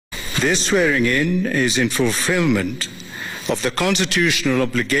This swearing-in is in fulfillment of the constitutional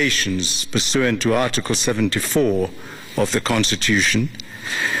obligations pursuant to Article 74 of the Constitution,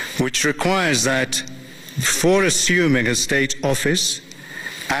 which requires that before assuming a state office,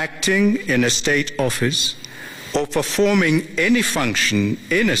 acting in a state office, or performing any function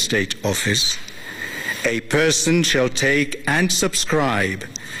in a state office, a person shall take and subscribe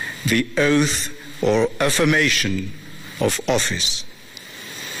the oath or affirmation of office.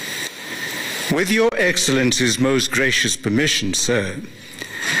 With Your Excellency's most gracious permission, sir,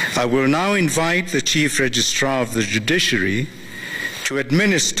 I will now invite the Chief Registrar of the Judiciary to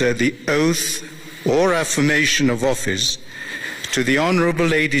administer the oath or affirmation of office to the Honourable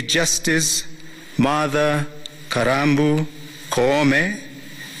Lady Justice Martha Karambu Koome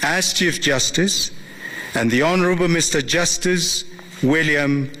as Chief Justice, and the Honourable Mr. Justice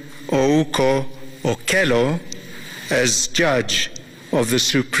William Ouko Okello as Judge of the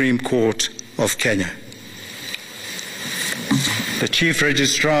Supreme Court of Kenya. The Chief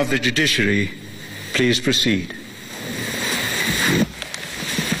Registrar of the Judiciary, please proceed.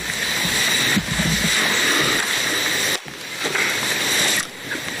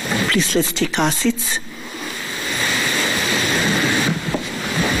 Please let's take our seats.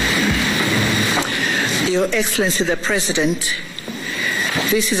 Your Excellency the President,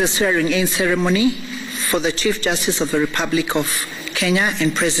 this is a swearing-in ceremony for the Chief Justice of the Republic of Kenya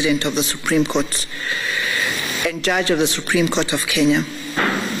and President of the Supreme Court and Judge of the Supreme Court of Kenya.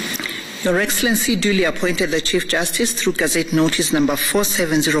 Your Excellency duly appointed the Chief Justice through Gazette Notice number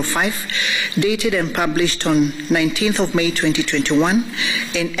 4705, dated and published on 19th of May 2021,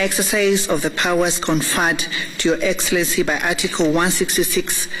 in exercise of the powers conferred to Your Excellency by Article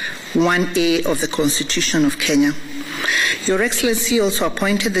 166 1A of the Constitution of Kenya. Your Excellency also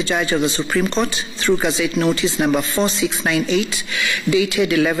appointed the Judge of the Supreme Court through Gazette Notice number 4698,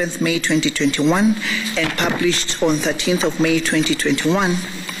 dated 11th May 2021 and published on 13th of May 2021,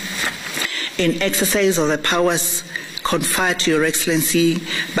 in exercise of the powers conferred to Your Excellency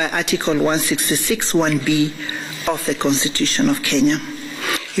by Article 166 1B of the Constitution of Kenya.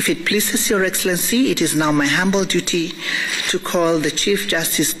 If it pleases Your Excellency, it is now my humble duty to call the Chief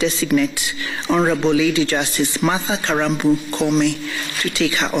Justice Designate, Honorable Lady Justice Martha Karambu Koome, to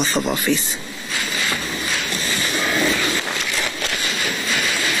take her oath of office.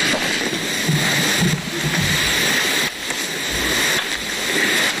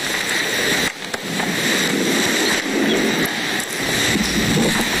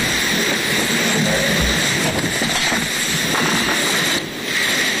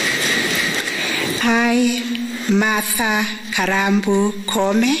 Martha Karambu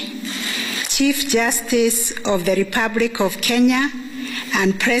Koome, Chief Justice of the Republic of Kenya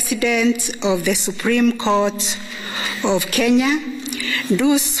and President of the Supreme Court of Kenya,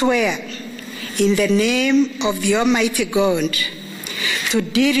 do swear in the name of the Almighty God to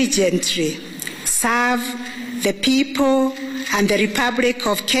diligently serve the people and the Republic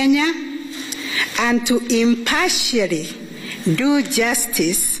of Kenya and to impartially do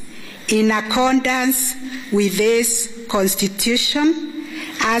justice in accordance with this Constitution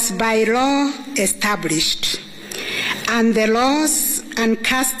as by law established, and the laws and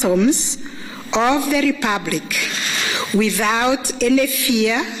customs of the Republic, without any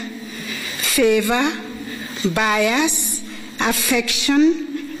fear, favor, bias,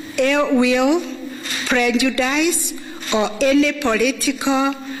 affection, ill will, prejudice, or any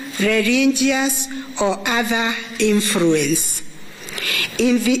political, religious, or other influence.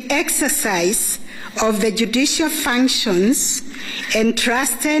 In the exercise of the judicial functions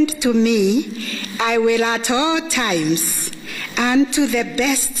entrusted to me, I will at all times, and to the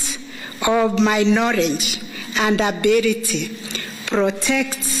best of my knowledge and ability,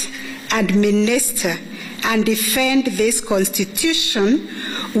 protect, administer, and defend this Constitution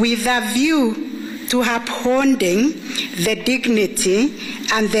with a view to upholding the dignity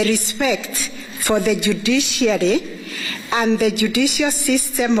and the respect for the judiciary and the judicial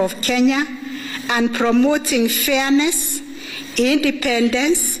system of Kenya, and promoting fairness,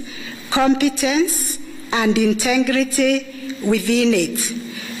 independence, competence, and integrity within it.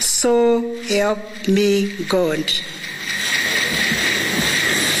 So help me God.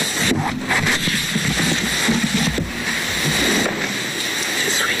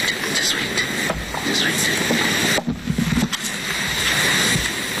 Just wait.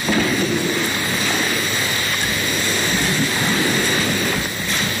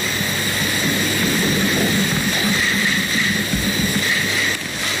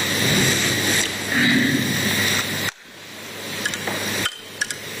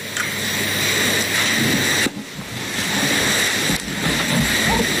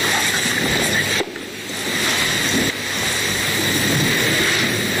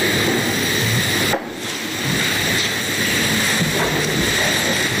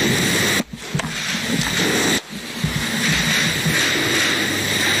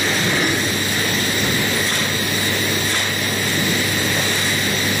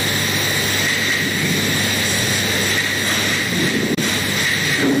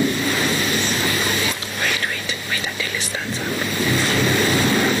 kwanza.